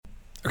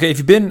Okay, if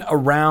you've been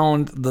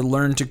around the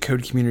Learn to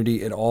Code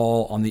community at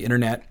all on the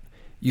internet,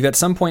 you've at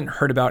some point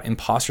heard about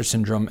imposter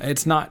syndrome.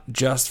 It's not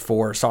just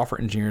for software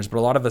engineers, but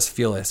a lot of us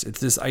feel this. It's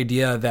this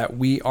idea that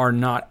we are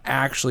not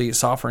actually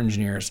software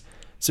engineers.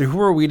 So who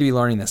are we to be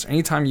learning this?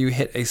 Anytime you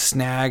hit a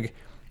snag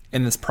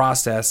in this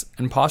process,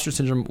 imposter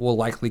syndrome will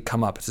likely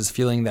come up. It's this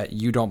feeling that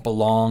you don't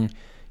belong,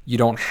 you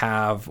don't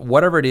have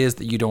whatever it is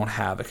that you don't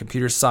have, a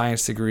computer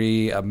science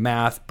degree, a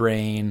math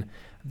brain,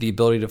 the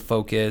ability to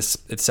focus,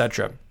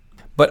 etc.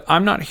 But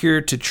I'm not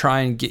here to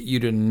try and get you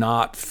to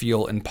not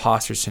feel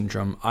imposter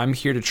syndrome. I'm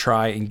here to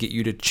try and get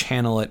you to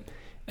channel it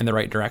in the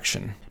right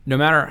direction. No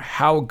matter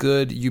how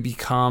good you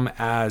become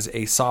as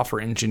a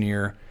software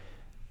engineer,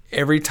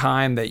 every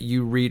time that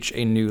you reach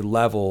a new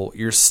level,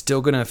 you're still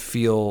going to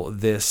feel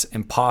this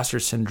imposter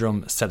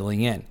syndrome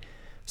settling in.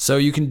 So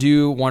you can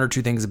do one or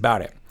two things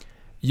about it.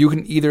 You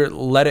can either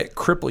let it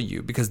cripple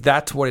you, because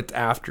that's what it's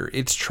after.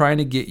 It's trying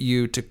to get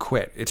you to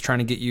quit. It's trying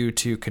to get you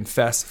to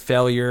confess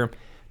failure,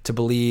 to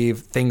believe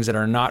things that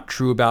are not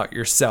true about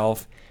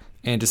yourself,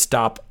 and to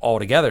stop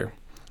altogether.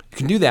 You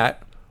can do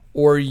that,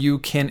 or you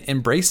can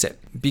embrace it,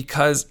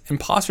 because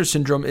imposter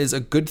syndrome is a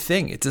good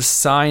thing. It's a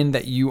sign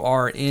that you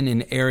are in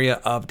an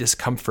area of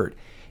discomfort.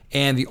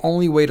 And the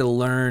only way to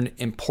learn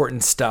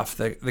important stuff,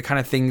 the kind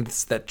of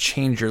things that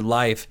change your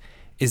life,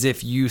 is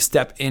if you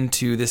step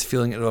into this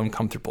feeling of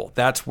uncomfortable.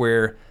 That's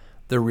where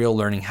the real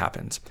learning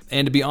happens.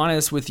 And to be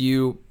honest with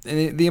you,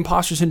 the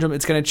imposter syndrome,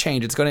 it's going to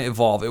change. It's going to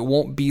evolve. It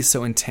won't be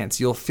so intense.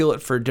 You'll feel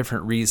it for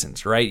different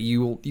reasons, right?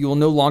 You will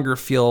no longer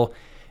feel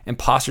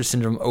imposter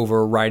syndrome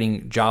over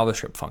writing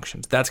JavaScript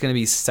functions. That's going to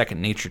be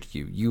second nature to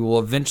you. You will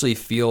eventually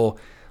feel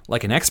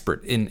like an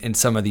expert in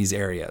some of these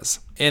areas.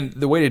 And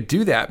the way to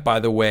do that,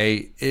 by the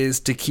way, is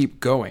to keep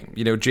going.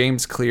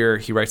 James Clear,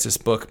 he writes this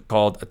book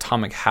called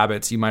Atomic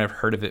Habits. You might have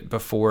heard of it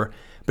before.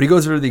 But he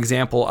goes over the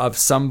example of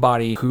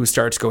somebody who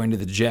starts going to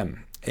the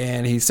gym.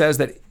 And he says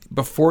that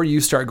before you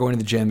start going to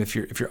the gym, if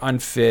you're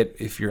unfit,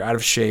 if you're out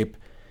of shape,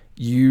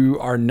 you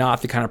are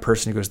not the kind of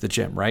person who goes to the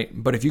gym, right?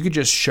 But if you could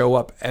just show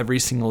up every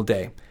single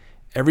day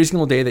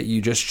that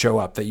you just show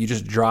up, that you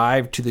just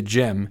drive to the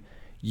gym,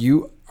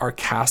 you are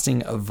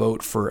casting a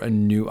vote for a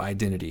new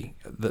identity.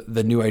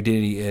 The new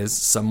identity is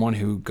someone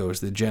who goes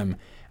to the gym.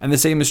 And the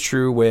same is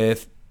true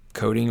with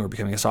coding or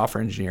becoming a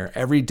software engineer.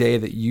 Every day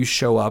that you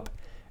show up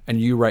and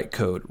you write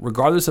code,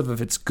 regardless of if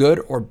it's good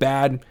or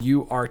bad,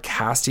 you are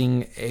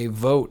casting a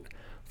vote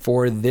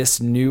for this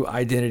new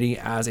identity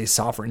as a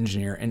software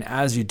engineer. And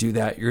as you do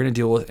that, you're going to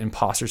deal with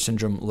imposter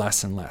syndrome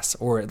less and less.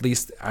 Or at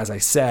least, as I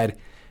said,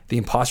 the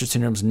imposter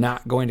syndrome is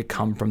not going to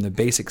come from the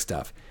basic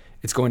stuff.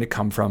 It's going to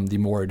come from the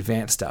more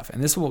advanced stuff.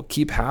 And this will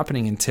keep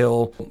happening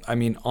until,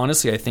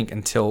 honestly, I think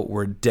until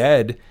we're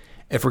dead.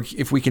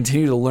 If we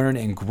continue to learn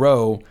and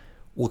grow,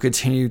 we'll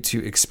continue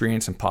to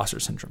experience imposter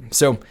syndrome.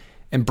 So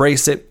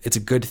embrace it. It's a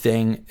good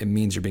thing. It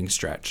means you're being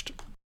stretched.